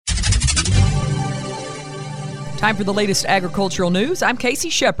Time for the latest agricultural news. I'm Casey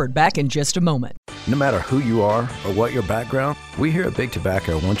Shepard, back in just a moment. No matter who you are or what your background, we here at Big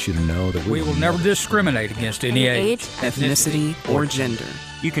Tobacco want you to know that we will never discriminate against any age, ethnicity, or gender.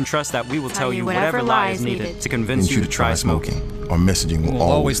 You can trust that we will tell you whatever lie is needed to convince you to try smoking. Our messaging will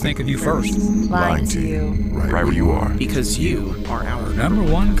always think of you first. Lying to you. Right where you are. Because you are our number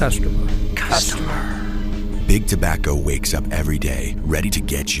one customer. Big Tobacco wakes up every day ready to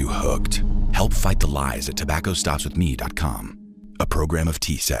get you hooked. Help fight the lies at tobaccostopswithme.com. A program of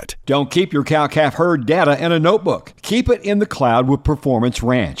TSET. Don't keep your cow-calf herd data in a notebook. Keep it in the cloud with Performance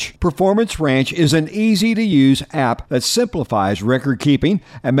Ranch. Performance Ranch is an easy-to-use app that simplifies record keeping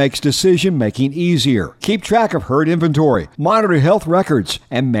and makes decision-making easier. Keep track of herd inventory, monitor health records,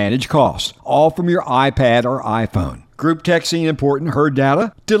 and manage costs, all from your iPad or iPhone. Group texting important herd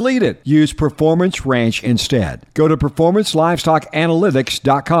data? Delete it. Use Performance Ranch instead. Go to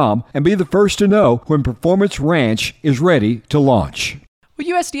performancelivestockanalytics.com and be the first to know when Performance Ranch is ready to launch. Well,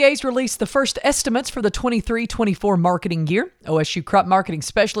 USDA's released the first estimates for the 23-24 marketing year. OSU crop marketing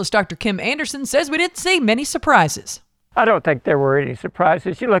specialist Dr. Kim Anderson says we didn't see many surprises. I don't think there were any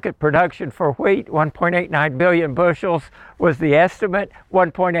surprises. You look at production for wheat, 1.89 billion bushels was the estimate.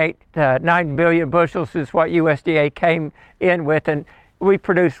 1.89 billion bushels is what USDA came in with, and we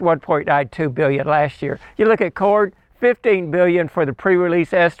produced 1.92 billion last year. You look at corn, 15 billion for the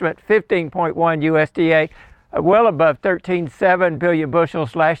pre-release estimate, 15.1 USDA, well above 13.7 billion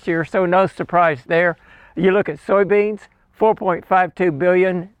bushels last year, so no surprise there. You look at soybeans, 4.52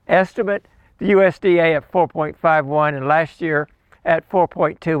 billion estimate, the USDA at 4.51 and last year at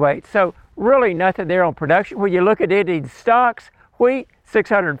 4.28. So really nothing there on production. When you look at ending stocks, wheat,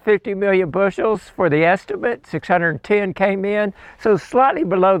 650 million bushels for the estimate, 610 came in. So slightly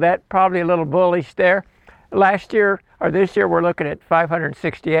below that, probably a little bullish there. Last year, or this year, we're looking at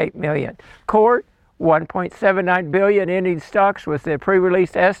 568 million. Corn, 1.79 billion ending stocks was the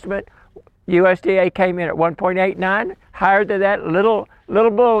pre-release estimate. USDA came in at 1.89, higher than that, little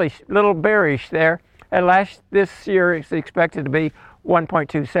bullish, little bearish there. And this year is expected to be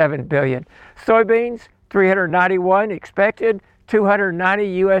 1.27 billion. Soybeans, 391 expected,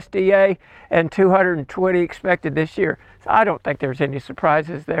 290 USDA, and 220 expected this year. So I don't think there's any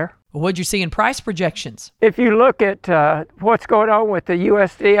surprises there. What'd you see in price projections? If you look at what's going on with the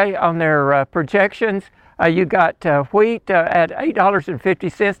USDA on their projections, you got wheat at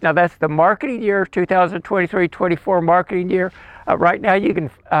 $8.50. Now that's the marketing year, 2023-24 marketing year. Right now you can,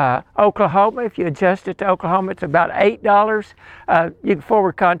 Oklahoma, if you adjust it to Oklahoma, it's about $8. You can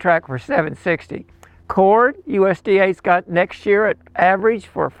forward contract for $7.60. Corn, USDA's got next year at average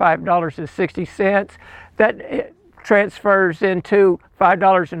for $5.60. That transfers into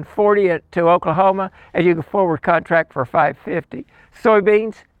 $5.40 to Oklahoma, and you can forward contract for $5.50.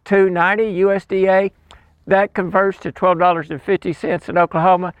 Soybeans, $2.90 USDA. That converts to $12.50 in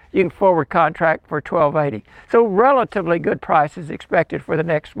Oklahoma. You can forward contract for $12.80. So relatively good prices expected for the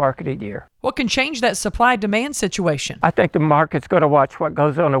next marketing year. What can change that supply-demand situation? I think the market's going to watch what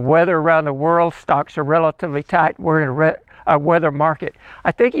goes on. The weather around the world, stocks are relatively tight. We're in a weather market.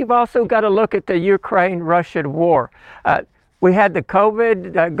 I think you've also got to look at the Ukraine-Russian war. We had the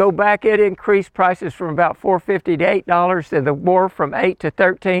COVID go back. It increased prices from about $4.50 to $8, and the war from $8 to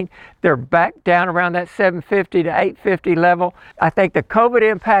 $13. They're back down around that $7.50 to $8.50 level. I think the COVID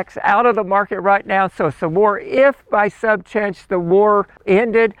impact's out of the market right now, so it's a war. If by some chance the war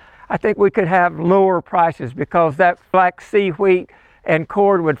ended, I think we could have lower prices because that Black Sea wheat and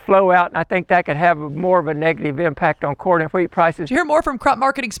corn would flow out, and I think that could have more of a negative impact on corn and wheat prices. To hear more from crop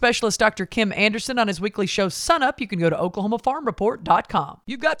marketing specialist Dr. Kim Anderson on his weekly show Sun Up, you can go to OklahomaFarmReport.com.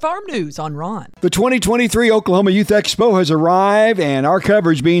 You've got farm news on Ron. The 2023 Oklahoma Youth Expo has arrived, and our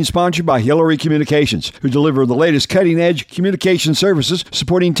coverage being sponsored by Hillary Communications, who deliver the latest cutting-edge communication services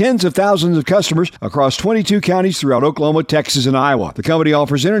supporting tens of thousands of customers across 22 counties throughout Oklahoma, Texas, and Iowa. The company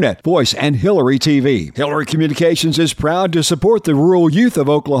offers internet, voice, and Hillary TV. Hillary Communications is proud to support the rural youth of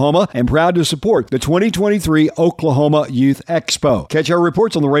Oklahoma and proud to support the 2023 Oklahoma Youth Expo. Catch our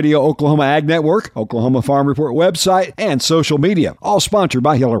reports on the Radio Oklahoma Ag Network, Oklahoma Farm Report website, and social media, all sponsored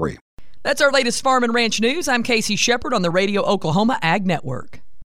by Hillary. That's our latest farm and ranch news. I'm Casey Shepard on the Radio Oklahoma Ag Network.